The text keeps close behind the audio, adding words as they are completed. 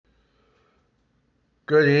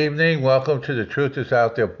Good evening. Welcome to the Truth is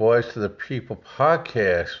Out There, Boys to the People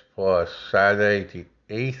podcast for Saturday, the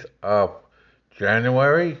 8th of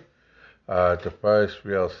January, the first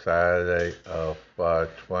real Saturday of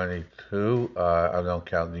 22. I don't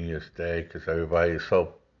count New Year's Day because everybody is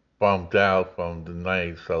so bummed out from the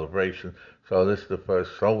night celebration. So this is the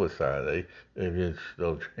first sober Saturday if you're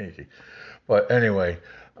still drinking. But anyway,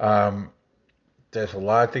 there's a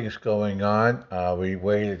lot of things going on.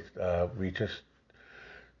 We just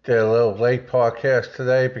did a little late podcast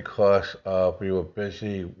today because we were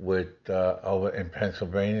busy with over in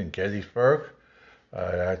Pennsylvania, in Gettysburg.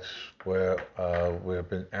 That's where we've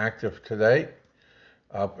been active today,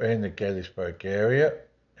 up in the Gettysburg area,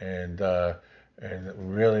 and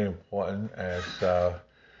really important as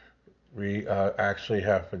we actually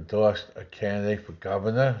have endorsed a candidate for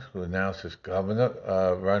governor who announced his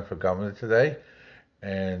run for governor today,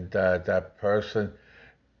 and that person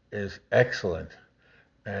is excellent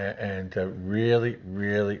and really,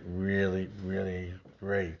 really, really, really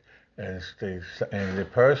great. And the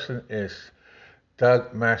person is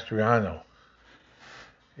Doug Mastriano.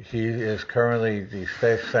 He is currently the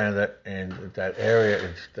state senator in that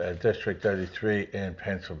area, in District 33 in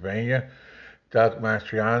Pennsylvania. Doug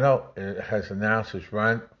Mastriano has announced his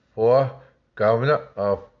run for governor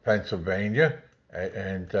of Pennsylvania,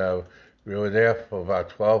 and we were there for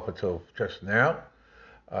about 12 until just now.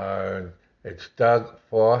 It's Doug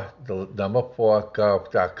for the number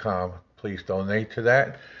 4gov.com. Please donate to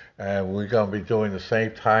that. And we're going to be doing the same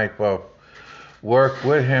type of work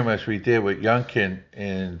with him as we did with Youngkin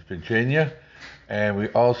in Virginia. And we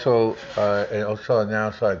also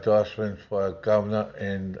announced our endorsement for governor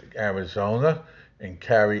in Arizona, in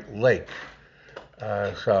Kari Lake.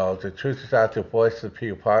 So the Truth is Out There, Voice of the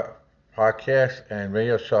People podcast and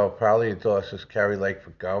radio show proudly endorses Kari Lake for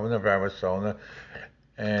governor of Arizona,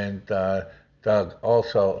 and Doug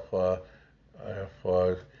also for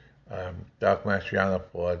Doug Mastriano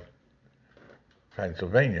for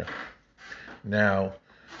Pennsylvania. Now,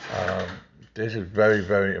 this is very,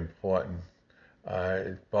 very important.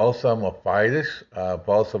 Both of them are fighters,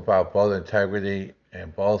 both about voter integrity,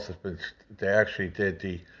 and they actually did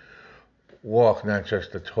the walk, not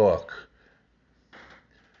just the talk.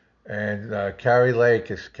 And Kari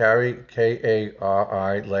Lake is Kari, Kari,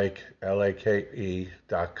 Lake,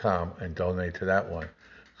 LAKE.com, and donate to that one.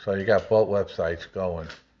 So you got both websites going.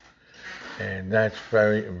 And that's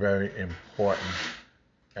very, very important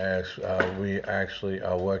as we actually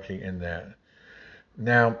are working in that.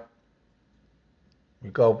 Now,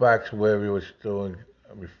 we go back to where we was doing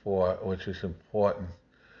before, which is important.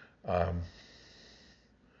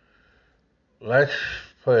 Let's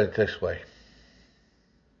put it this way.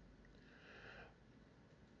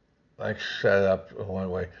 Let's set up one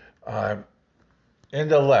way. In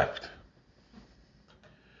the left,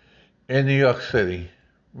 in New York City,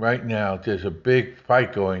 right now, there's a big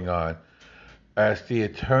fight going on as the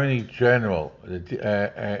Attorney General in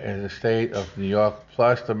the state of New York,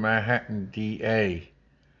 plus the Manhattan DA,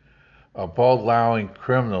 are both allowing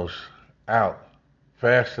criminals out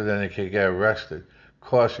faster than they can get arrested,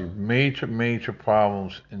 causing major, major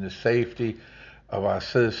problems in the safety of our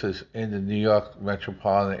citizens in the New York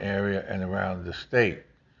metropolitan area and around the state.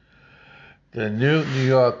 The new New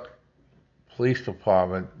York Police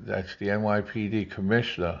Department, that's the NYPD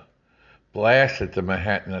commissioner, blasted the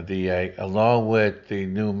Manhattan DA along with the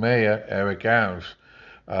new mayor, Eric Adams,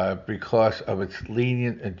 because of its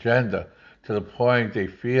lenient agenda, to the point they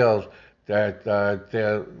feel that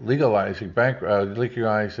they're legalizing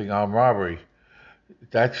armed robbery.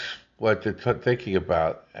 That's what they're thinking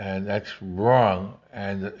about, and that's wrong.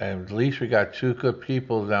 And at least we got two good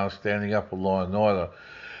people now standing up for law and order.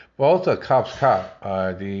 Both are cops.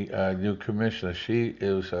 The new commissioner, she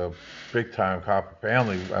is a big-time cop,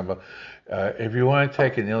 family member. If you want to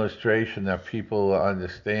take an illustration that people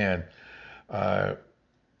understand, all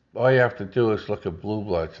you have to do is look at Blue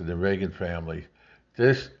Bloods and the Reagan family.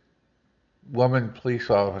 This woman police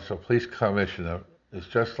commissioner, is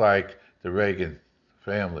just like the Reagan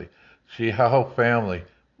family. Her whole family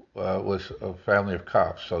was a family of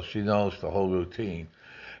cops, so she knows the whole routine.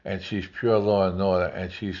 And she's pure law and order,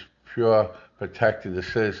 and she's pure protecting the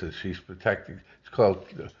citizens. It's called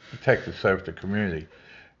protect and serve the community.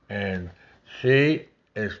 And she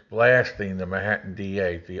is blasting the Manhattan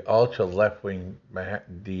DA, the ultra left-wing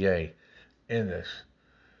Manhattan DA, in this.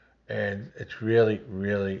 And it's really,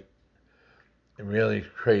 really, really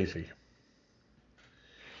crazy.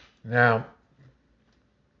 Now,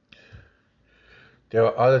 there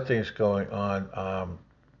are other things going on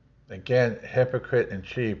Again, hypocrite in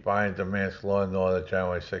chief, Biden demands law and order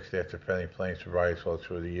January 6th after defending planes for riots all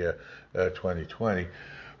through the year 2020.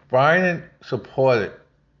 Biden supported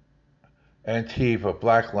Antifa,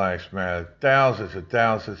 Black Lives Matter. Thousands and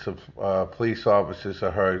thousands of police officers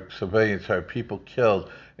are hurt, civilians hurt, people killed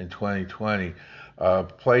in 2020.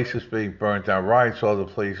 Places being burned down, riots all the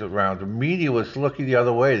places around. The media was looking the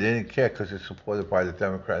other way. They didn't care because it's supported by the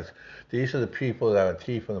Democrats. These are the people that are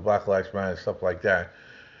Antifa and the Black Lives Matter and stuff like that.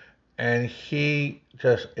 And he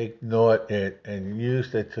just ignored it and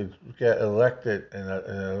used it to get elected in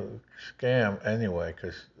a scam anyway,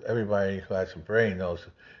 because everybody who has a brain knows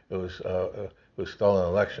it was a stolen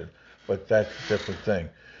election. But that's a different thing.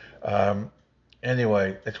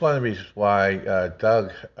 Anyway, it's one of the reasons why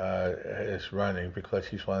Doug is running, because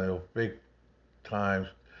he's one of the big time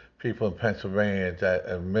people in Pennsylvania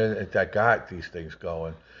that got these things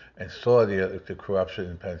going and saw the corruption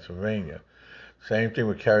in Pennsylvania. Same thing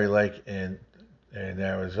with Kari Lake in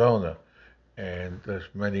Arizona, and there's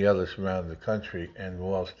many others around the country, and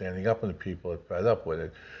we're all standing up, and the people are fed up with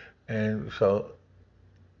it. And so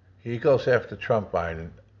he goes after Trump Biden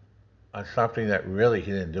on something that really he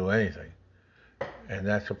didn't do anything, and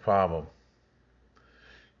that's a problem.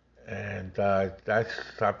 And that's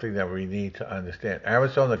something that we need to understand.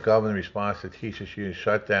 Arizona governor responds to teachers' union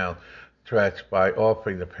shutdown threats by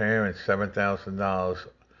offering the parents $7,000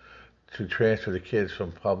 to transfer the kids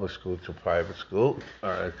from public school to private school.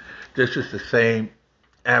 This is the same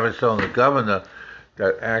Arizona governor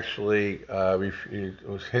that actually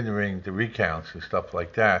was hindering the recounts and stuff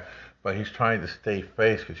like that. But he's trying to stay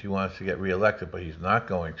face because he wants to get reelected, but he's not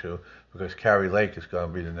going to, because Kari Lake is going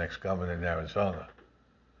to be the next governor in Arizona.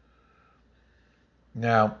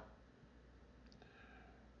 Now,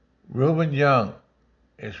 Reuben Young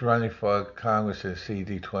is running for Congress in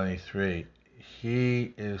CD23.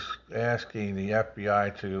 He is asking the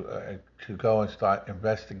FBI to go and start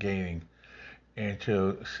investigating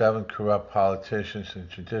into 7 corrupt politicians and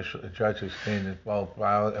judges in both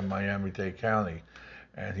Broward and Miami-Dade County,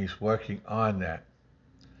 and he's working on that.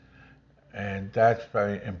 And that's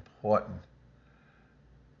very important.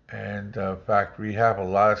 And in fact, we have a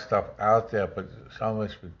lot of stuff out there, but some of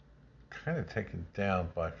it's been kind of taken down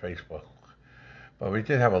by Facebook. But we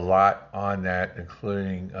did have a lot on that,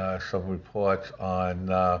 including some reports on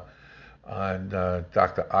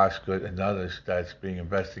Dr. Osgood and others that's being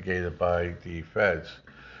investigated by the feds.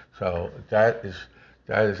 So that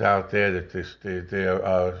is out there that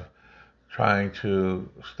they're trying to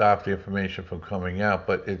stop the information from coming out.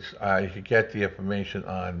 But you can get the information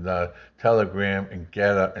on Telegram and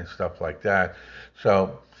Getter and stuff like that.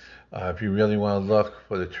 So if you really want to look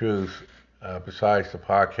for the truth, besides the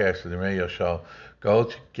podcast and the radio show, go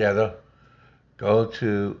to Getter, go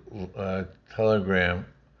to Telegram,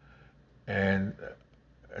 and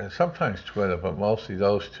sometimes Twitter, but mostly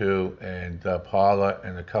those two, and Parler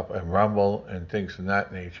and and Rumble and things of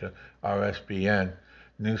that nature, RSBN,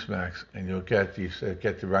 Newsmax, and you'll get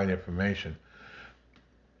the right information.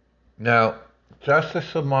 Now, Justice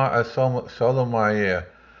Sotomayor,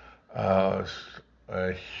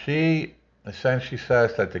 she essentially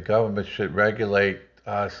says that the government should regulate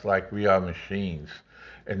us like we are machines.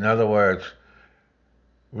 In other words,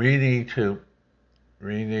 we need to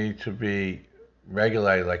be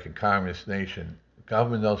regulated like a communist nation. The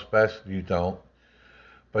government knows best, you don't.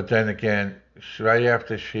 But then again, right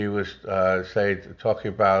after she was talking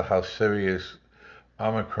about how serious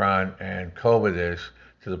Omicron and COVID is,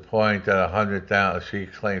 to the point that 100,000, she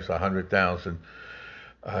claims 100,000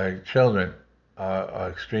 children are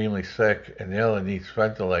extremely sick and ill and needs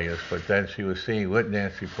ventilators. But then she was seen with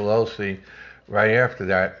Nancy Pelosi right after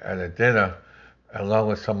that at a dinner, along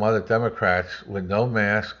with some other Democrats, with no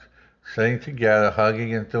mask, sitting together,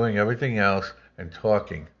 hugging and doing everything else, and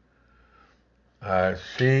talking.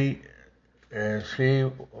 She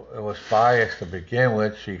was biased to begin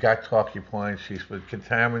with. She got talking points. She's been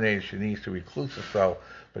contaminated. She needs to recluse herself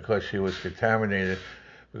because she was contaminated.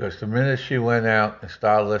 Because the minute she went out and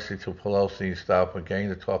started listening to Pelosi and stuff and getting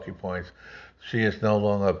the talking points, she is no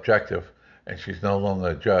longer objective and she's no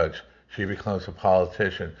longer a judge. She becomes a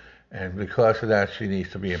politician. And because of that, she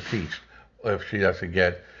needs to be impeached if she doesn't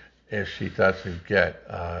get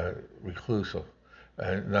reclusive.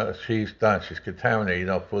 No, she's done. She's contaminated.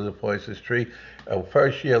 Through the poisonous tree. A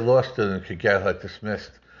first-year law student could get her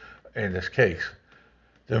dismissed in this case.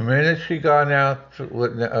 The minute she got out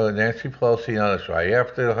with Nancy Pelosi and others, right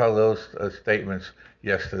after her little statements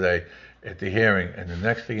yesterday at the hearing, and the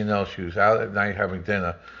next thing you know, she was out at night having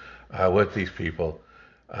dinner with these people.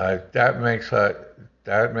 That makes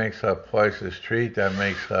her poisonous treat. That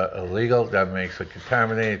makes her illegal. That makes her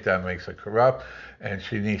contaminated. That makes her corrupt, and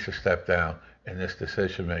she needs to step down in this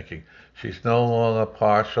decision making. She's no longer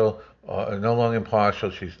partial, or no longer impartial.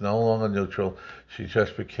 She's no longer neutral. She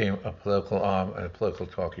just became a political arm and a political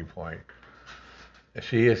talking point.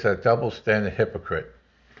 She is a double standard hypocrite,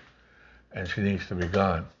 and she needs to be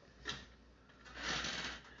gone.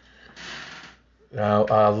 Now,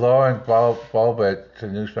 Lauren Bulbert to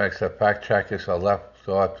Newsmax said fact checkers are left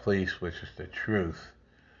guard police, which is the truth.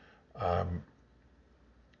 Um,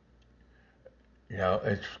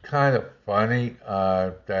 it's kind of funny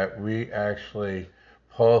that we actually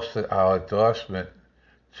posted our endorsement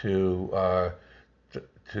to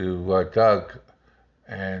Doug,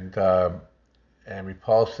 and we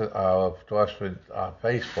posted our endorsement on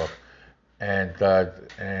Facebook, and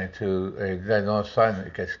then all of a sudden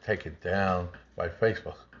it gets taken down by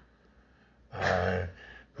Facebook.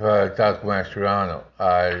 For Doug Mastriano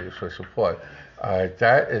for support.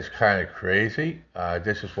 That is kind of crazy.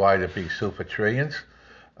 This is why they're being sued for trillions.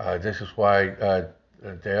 This is why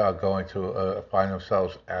they are going to find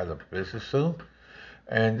themselves out of business soon.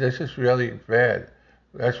 And this is really bad.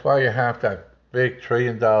 That's why you have that big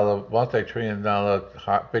multi-trillion dollar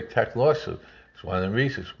big tech lawsuit. It's one of the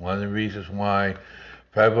reasons. One of the reasons why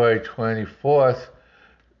February 24th,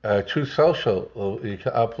 Truth Social, you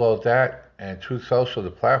can upload that, and Truth Social, the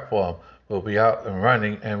platform, will be out and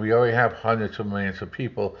running, and we already have hundreds of millions of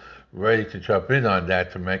people ready to jump in on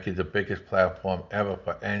that to make it the biggest platform ever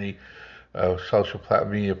for any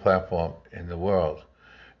media platform in the world.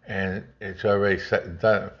 And it's already set and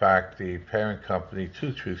done. In fact, the parent company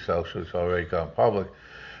to Truth Social has already gone public,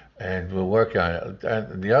 and we're working on it.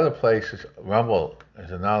 And the other place is Rumble, is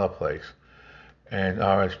another place, and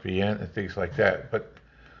RSBN and things like that. But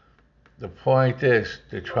the point is,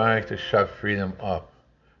 they're trying to shut freedom up.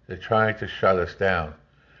 They're trying to shut us down,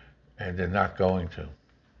 and they're not going to.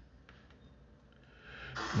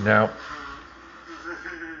 Now,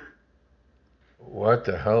 what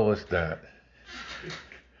the hell was that?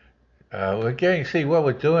 What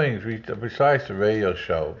we're doing is, besides the radio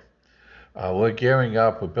show, we're gearing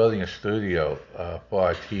up, we're building a studio for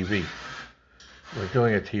our TV. We're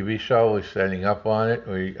doing a TV show, we're setting up on it.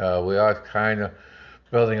 We are kind of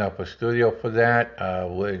building up a studio for that.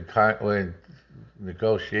 We're in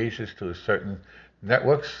negotiations to certain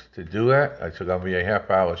networks to do that. It's going to be a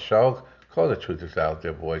half-hour show called The Truth Is Out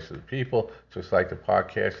There, Voice of the People, just like the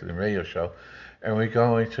podcast and the radio show. And we're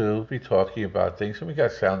going to be talking about things, and we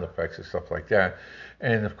got sound effects and stuff like that.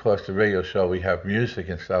 And of course, the radio show, we have music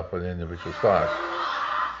and stuff with individual stars.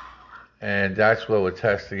 And that's what we're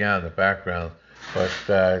testing out in the background. But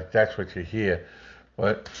that's what you hear.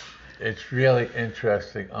 But it's really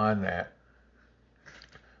interesting on that.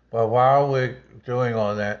 But while we're doing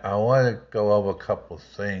all that, I want to go over a couple of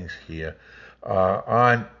things here.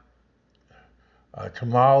 On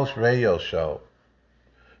tomorrow's radio show,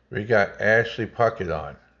 we got Ashley Puckett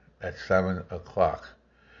on at 7 o'clock.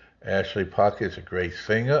 Ashley Puckett is a great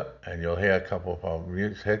singer, and you'll hear a couple of our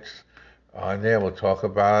music hits on there. We'll talk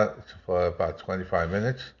about it for about 25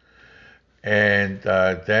 minutes. And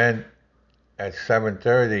then at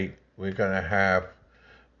 7:30, we're going to have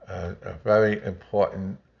a very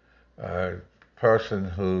important person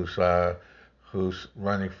who's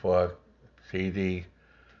running for CD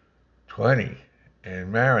 20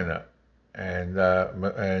 in Mariner. And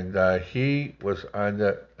he was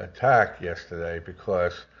under attack yesterday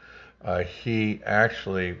because he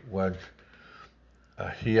actually went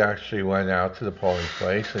out to the polling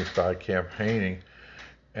place and started campaigning,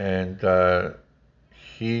 and some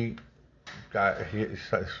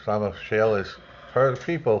of Shayla's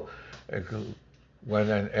people went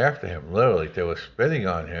in after him. Literally, they were spitting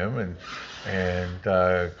on him and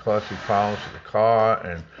causing problems with the car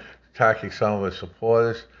and attacking some of his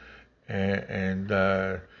supporters. And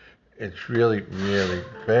it's really, really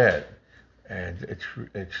bad. And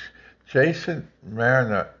it's Jason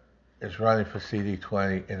Mariner is running for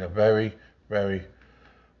CD20 in a very, very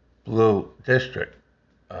blue district.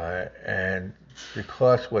 And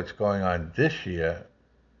because what's going on this year,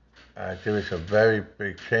 there is a very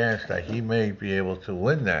big chance that he may be able to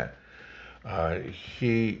win that.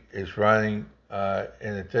 He is running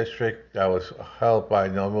in a district that was held by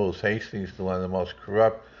Noel Hastings, one of the most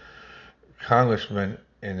corrupt congressman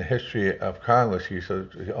in the history of Congress. He's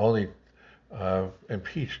the only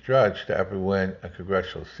impeached judge to ever win a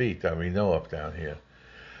congressional seat that we know of down here.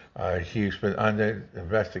 He's been under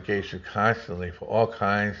investigation constantly for all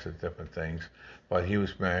kinds of different things, but he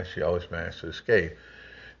always managed to escape.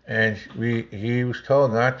 And he was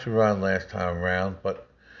told not to run last time around, but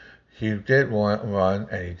he did run,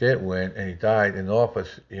 and he did win, and he died in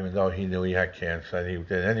office, even though he knew he had cancer, and he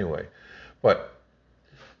did anyway. But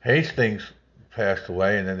Hastings passed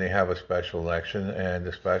away, and then they have a special election, and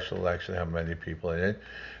the special election had many people in it,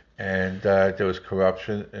 and there was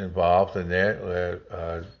corruption involved in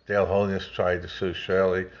there. Dale Holiness tried to sue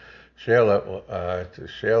Sheila,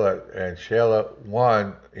 and Sheila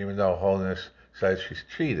won, even though Holiness says she's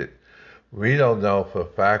cheated. We don't know for a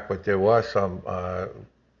fact, but there was some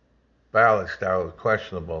ballots that were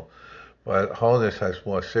questionable. But Holiness has a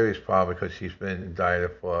more serious problem because she's been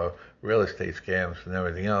indicted for real estate scams and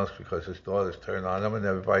everything else because his daughters turn on them and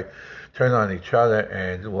everybody turn on each other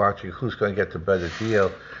and watching who's going to get the better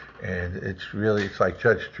deal. And it's like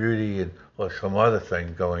Judge Judy or some other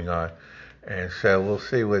thing going on. And so we'll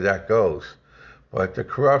see where that goes. But the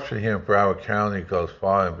corruption here in Broward County goes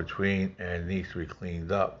far in between and needs to be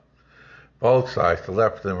cleaned up. Both sides, the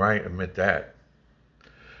left and the right, admit that.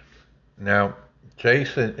 Now,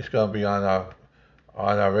 Jason is going to be on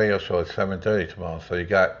our radio show at 7:30 tomorrow. So you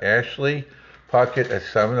got Ashley Puckett at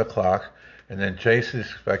 7 o'clock, and then Jason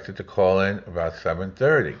is expected to call in about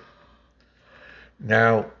 7:30.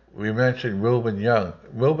 Now, we mentioned Reuben Young.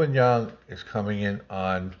 Reuben Young is coming in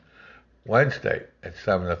on Wednesday at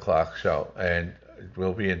 7 o'clock show, and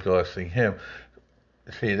we'll be endorsing him.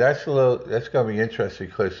 See, that's going to be interesting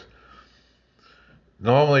because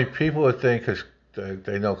normally people would think, because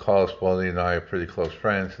they know Carla Spalding and I are pretty close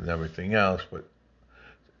friends and everything else,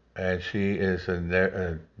 and she is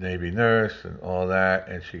a Navy nurse and all that,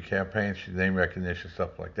 and she campaigns, she name recognition,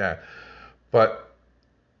 stuff like that. But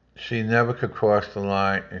she never could cross the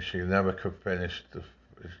line, and she never could finish the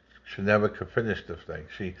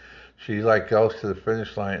thing. She like goes to the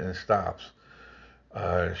finish line and stops.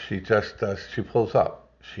 She pulls up.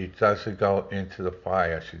 She doesn't go into the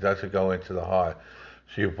fire. She doesn't go into the heart.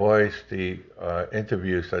 She avoids the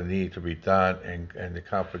interviews that need to be done and the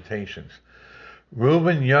confrontations.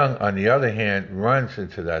 Reuben Young, on the other hand, runs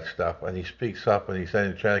into that stuff, and he speaks up, and he's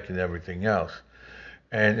energetic and everything else.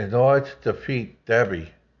 And in order to defeat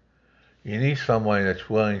Debbie, you need someone that's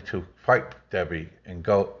willing to fight Debbie and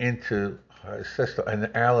go into her system.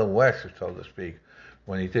 And Alan West, so to speak,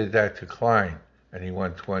 when he did that to Klein, and he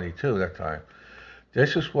won 22 that time.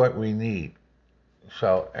 This is what we need.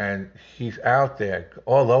 So, and he's out there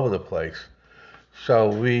all over the place. So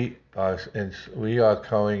we are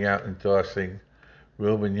going out endorsing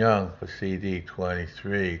Reuben Young for CD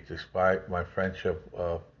 23, despite my friendship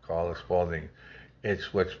of Carla Spalding.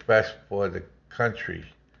 It's what's best for the country,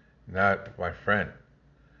 not my friend.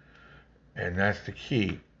 And that's the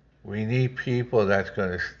key. We need people that's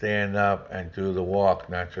going to stand up and do the walk,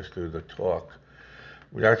 not just do the talk.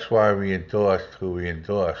 That's why we endorsed who we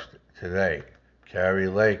endorsed today. Kari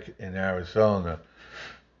Lake in Arizona,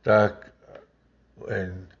 Doug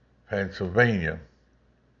in Pennsylvania,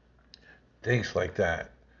 things like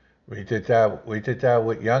that. We did that with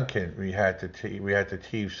Youngkin. We had the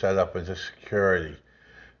team set up as a security.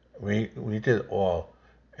 We did all.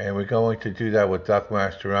 And we're going to do that with Doug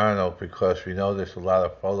Mastriano because we know there's a lot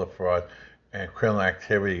of voter fraud and criminal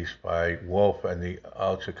activities by Wolf and the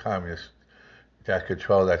ultra-communists that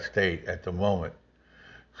control that state at the moment.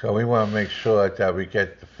 So we want to make sure that we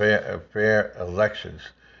get the fair elections.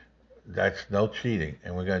 That's no cheating.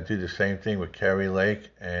 And we're going to do the same thing with Kari Lake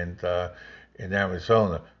and in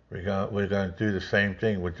Arizona. We're going to do the same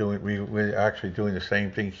thing. We're actually doing the same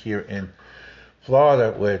thing here in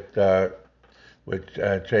Florida with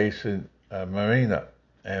Jason Marina,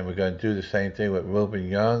 and we're going to do the same thing with Reuben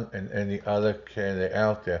Young and any other candidate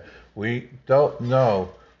out there. We don't know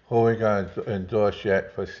who we're going to endorse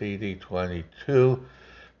yet for CD 22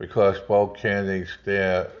 because both candidates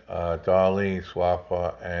there, Darlene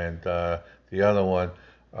Swaffer and the other one,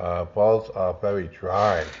 both are very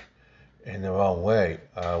dry in their own way.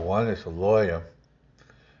 One is a lawyer,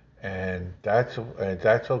 and that's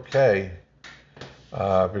okay.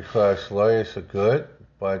 Because lawyers are good,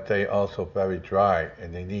 but they also very dry,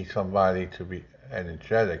 and they need somebody to be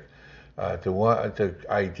energetic. The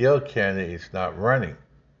ideal candidate is not running,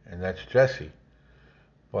 and that's Jesse.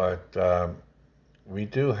 But we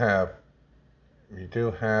do have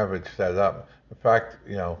it set up. In fact,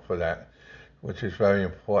 for that, which is very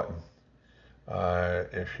important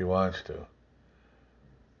if she wants to.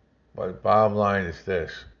 But the bottom line is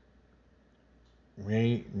this.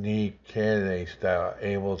 We need candidates that are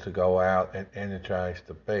able to go out and energize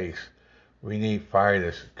the base. We need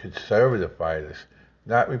fighters, conservative fighters,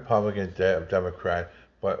 not Republican, Democrat,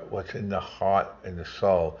 but what's in the heart and the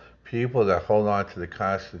soul. People that hold on to the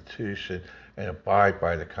Constitution and abide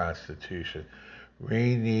by the Constitution.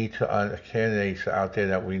 We need to candidates out there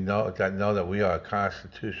that know that we are a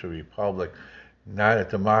constitutional republic, not a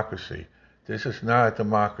democracy. This is not a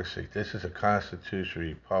democracy. This is a constitutional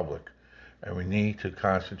republic, and we need to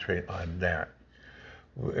concentrate on that.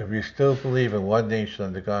 If you still believe in one nation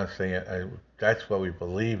under God, that's what we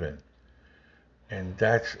believe in, and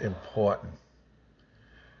that's important.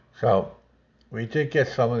 So we did get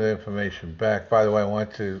some of the information back. By the way, I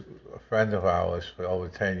went to a friend of ours for over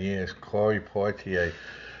 10 years, Corey Portier,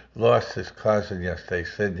 lost his cousin yesterday,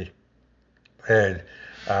 Sidney. And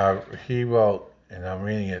he wrote, and I'm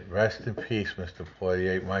reading it, "Rest in peace, Mr.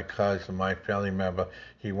 Portier, my cousin, my family member.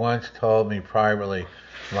 He once told me privately,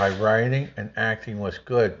 my writing and acting was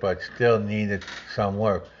good, but still needed some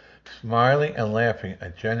work. Smiling and laughing, a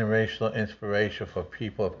generational inspiration for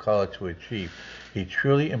people of color to achieve. He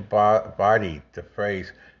truly embodied the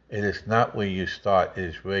phrase, it is not where you start, it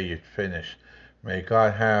is where you finish. May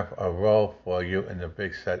God have a role for you in the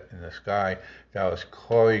big set in the sky." That was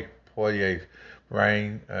Corey Portier's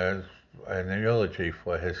brain, an eulogy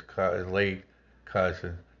for his late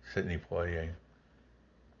cousin, Sidney Portier.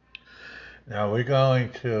 Now we're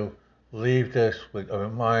going to leave this with a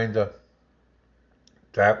reminder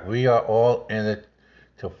that we are all in it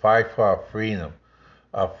to fight for our freedom.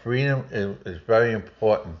 Our freedom is very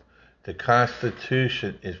important. The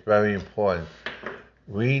Constitution is very important.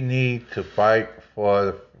 We need to fight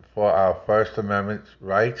for our First Amendment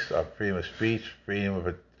rights, our freedom of speech, freedom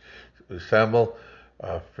of assemble,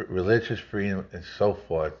 religious freedom, and so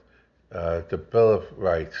forth. The Bill of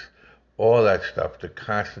Rights, all that stuff, the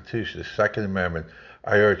Constitution, the Second Amendment.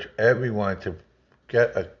 I urge everyone to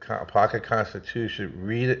get a pocket Constitution,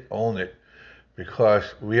 read it, own it,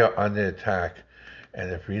 because we are under attack.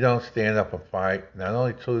 And if we don't stand up and fight, not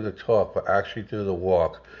only do the talk, but actually do the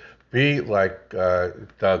walk, be like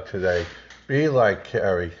Doug today, be like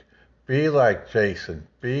Kerry, be like Jason,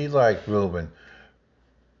 be like Ruben,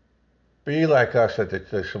 be like us at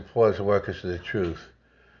the supporters and workers of the truth.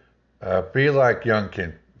 Be like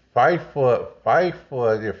Youngkin. Fight for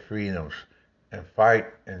your freedoms, and fight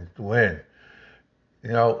and win.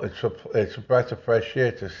 You know, it's a breath of fresh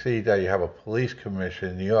air to see that you have a police commission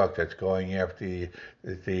in New York that's going after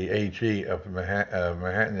the AG of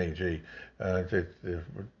Manhattan AG. You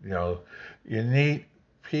know, you need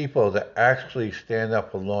people that actually stand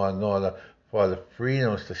up for law and order, for the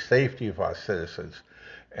freedoms, the safety of our citizens,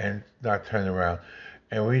 and not turn around.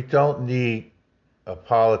 And we don't need a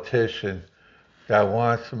politician that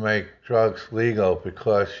wants to make drugs legal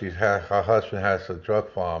because her husband has a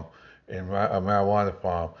drug farm, a marijuana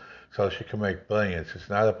farm, so she can make billions. It's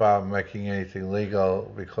not about making anything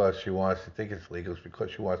legal because she wants to think it's legal. It's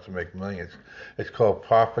because she wants to make millions. It's called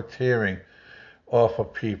profiteering off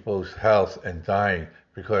of people's health and dying,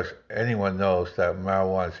 because anyone knows that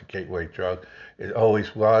marijuana is a gateway drug. It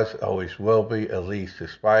always was, always will be. It leads to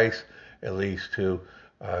spice. It leads to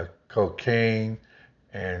cocaine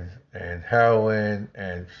and heroin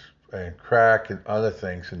and crack and other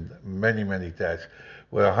things, and many deaths.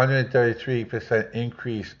 With a 133%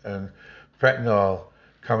 increase in fentanyl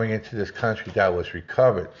coming into this country that was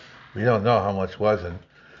recovered, we don't know how much wasn't.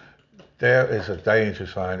 There is a danger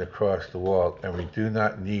sign across the world, and we do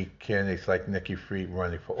not need candidates like Nikki Fried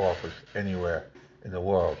running for office anywhere in the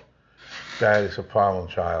world. That is a problem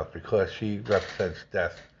child, because she represents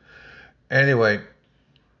death. Anyway,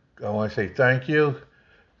 I want to say thank you.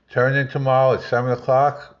 Turn in tomorrow at 7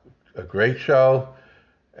 o'clock. A great show.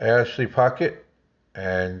 Ashley Puckett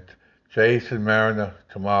and Jason Mariner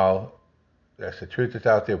tomorrow. That's the Truth Is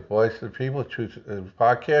Out There, Voice of the People, Truth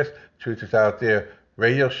podcast. Truth Is Out There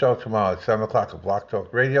radio show tomorrow at 7 o'clock at Block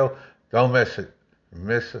Talk Radio. Don't miss it.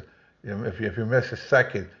 If you miss a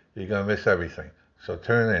second, you're going to miss everything. So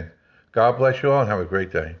turn in. God bless you all and have a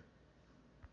great day.